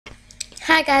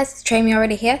Hi guys, it's Jamie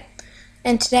already here,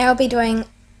 and today I'll be doing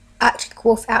Arctic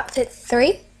Wolf Outfit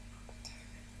 3.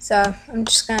 So I'm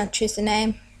just going to choose the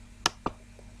name.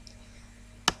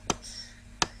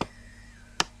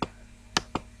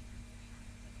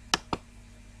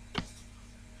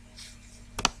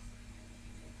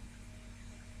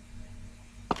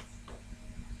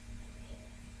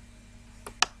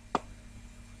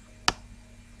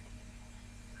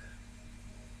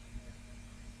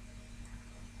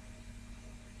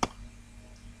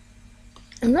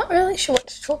 I'm not really sure what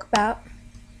to talk about.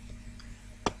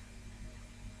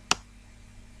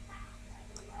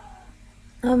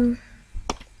 While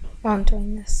I'm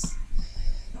doing this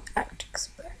Arctic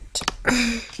Spirit.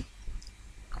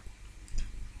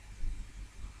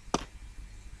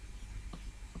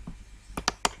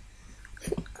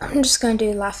 I'm just going to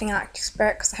do Laughing Arctic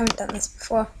Spirit because I haven't done this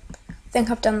before. I think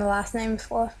I've done the last name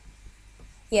before.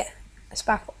 Yeah,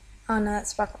 Sparkle. Oh no, that's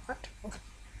Sparkle Arctic Wolf.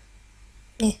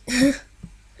 Yeah.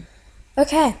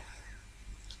 Okay.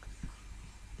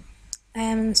 I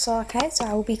am in the solar cave, so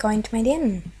I will be going to my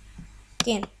den.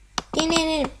 Den. Den.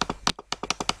 Why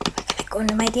can't I go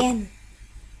into my den?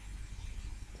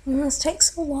 This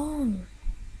takes so long.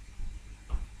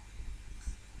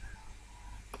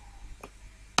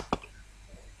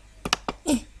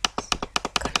 Go to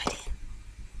my den.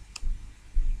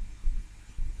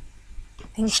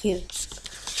 Thank you.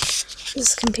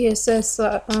 This computer's so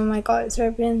slow. Oh my god, it's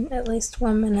already been at least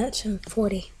 1 minute and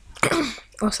 40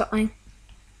 or something.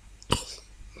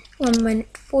 1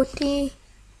 minute 40.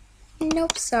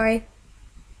 Nope, sorry.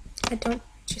 I don't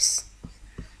just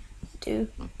do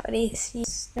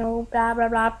buddies. No, blah blah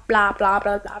blah blah blah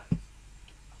blah blah.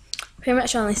 Pretty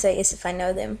much only say yes if I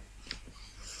know them.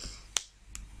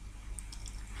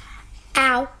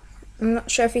 Ow! I'm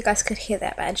not sure if you guys could hear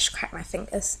that, but I just cracked my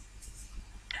fingers.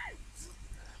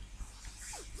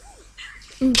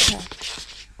 Okay.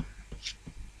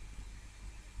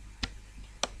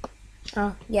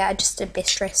 Oh, yeah, I just did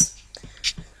best dress.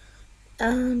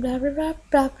 Blah, blah, blah,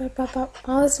 blah, blah, blah, blah.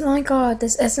 Oh my god,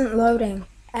 this isn't loading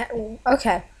at all.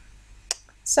 Okay.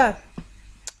 So,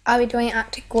 I'll be doing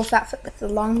Arctic Wolf outfit with the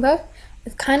longbow.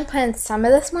 I've kind of planned some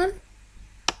of this one.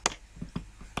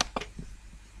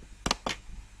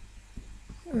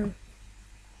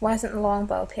 Why isn't the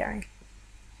longbow appearing?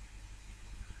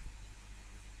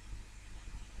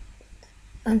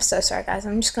 I'm so sorry guys,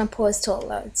 I'm just going to pause till it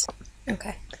loads.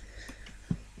 Okay.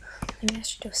 Maybe I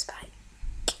should do a spike.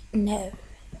 No,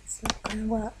 it's not going to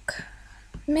work.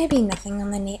 Maybe nothing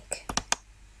on the neck.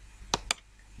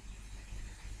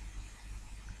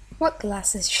 What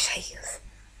glasses should I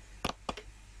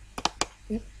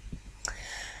use?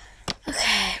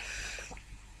 Okay.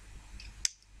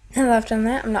 Now that I've done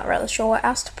that, I'm not really sure what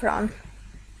else to put on.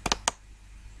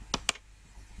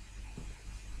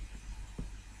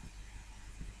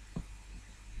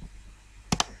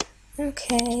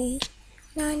 Okay.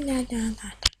 No.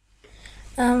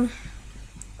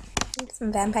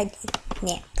 Some vampire teeth.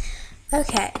 Yeah.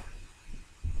 Okay.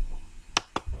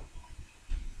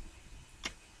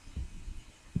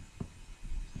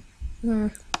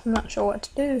 I'm not sure what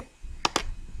to do.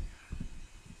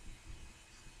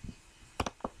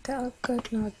 That look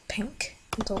good. No, pink.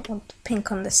 I don't want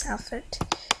pink on this outfit.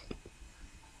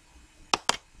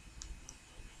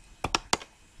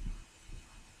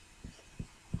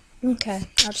 Okay,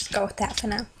 I'll just go with that for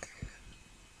now.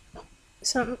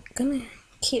 So I'm gonna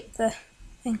keep the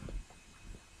thing. I'm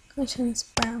gonna turn this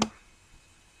brown.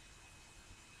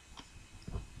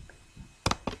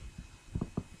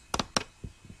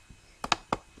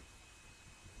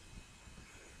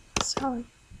 Solid.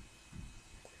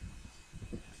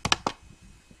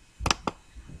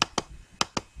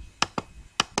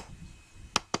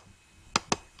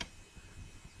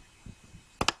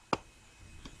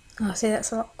 Oh, see,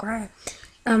 that's a lot grey.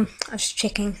 I was just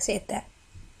checking, see if that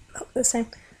looked the same.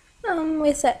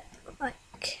 Where's that?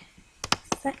 Like,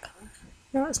 is that colour?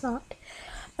 No, it's not.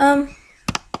 It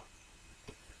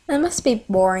must be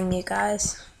boring, you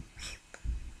guys.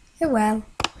 Oh well.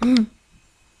 I'm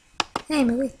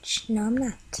a witch. No, I'm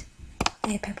not. I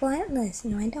have purple antlers.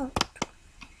 No, I don't.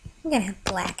 I'm gonna have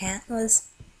black antlers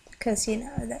because, you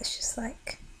know, that's just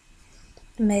like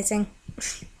amazing.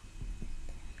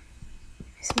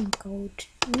 Some gold.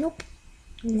 Nope.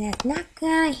 That's not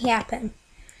gonna happen.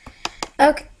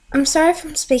 Okay. I'm sorry if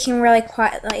I'm speaking really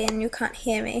quietly and you can't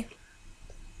hear me.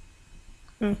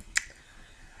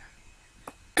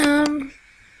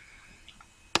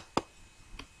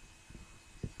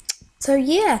 So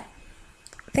yeah.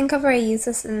 I think I've already used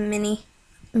this in mini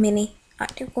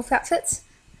Arctic Wolf outfits.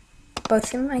 Both of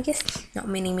them, I guess. Not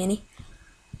mini.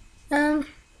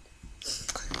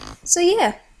 So So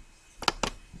yeah,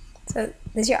 so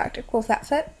there's your Arctic Wolf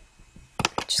outfit.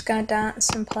 Just gonna dance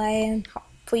and play and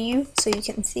hop for you so you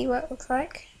can see what it looks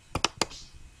like.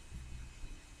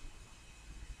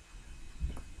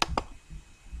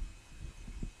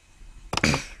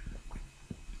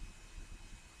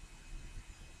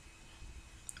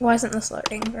 Why isn't this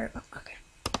loading very well? Okay.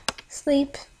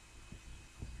 Sleep.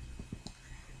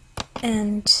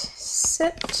 And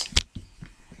sit.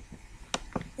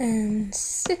 And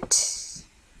sit.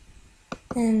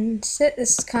 And sit.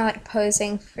 This is kind of like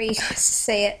posing for you guys to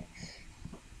see it.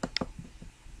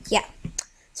 Yeah.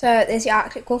 So there's your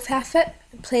Arctic Wolf outfit.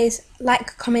 Please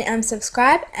like, comment and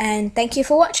subscribe, and thank you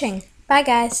for watching. Bye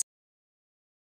guys.